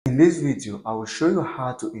this video, I will show you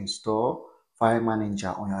how to install File Manager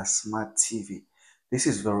on your smart TV. This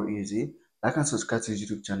is very easy. Like and subscribe to this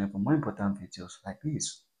YouTube channel for more important videos like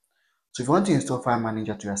this. So if you want to install File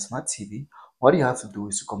Manager to your smart TV, what you have to do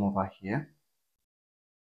is to come over here.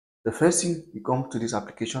 The first thing, you come to this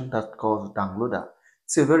application that's called Downloader.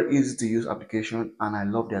 It's a very easy to use application and I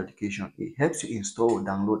love the application. It helps you install or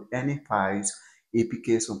download any files,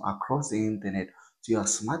 APKs from across the internet to your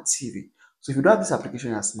smart TV. So if you don't have this application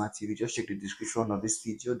on your smart TV, just check the description of this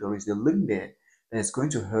video. There is a link there that is going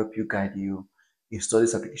to help you guide you install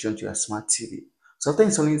this application to your smart TV. So after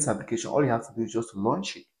installing this application, all you have to do is just to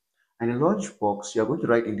launch it. And in the launch box, you're going to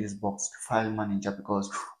write in this box File Manager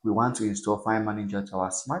because we want to install File Manager to our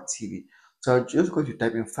smart TV. So I'm just going to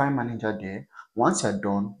type in File Manager there. Once you're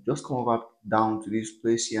done, just come over down to this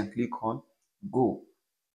place here and click on Go.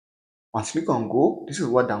 Once you click on Go, this is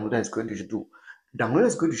what Downloader is going to do. Downloader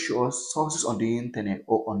is going to show us sources on the internet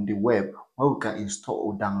or on the web where we can install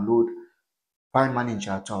or download File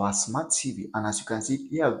Manager to our smart TV. And as you can see,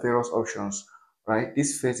 here are various options, right?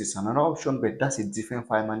 This first is another option, but that's a different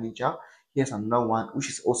File Manager. Here's another one, which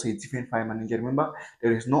is also a different File Manager. Remember,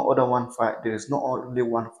 there is no other one file, there is not only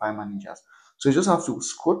one File Manager. So you just have to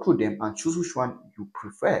scroll through them and choose which one you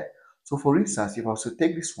prefer. So for instance, if I was to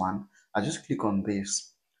take this one, I just click on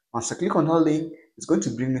this. Once I click on that link, it's going to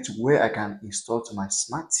bring me to where I can install to my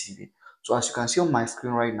smart TV. So as you can see on my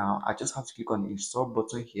screen right now, I just have to click on the install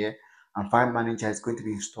button here and File Manager is going to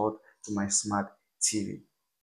be installed to my smart TV.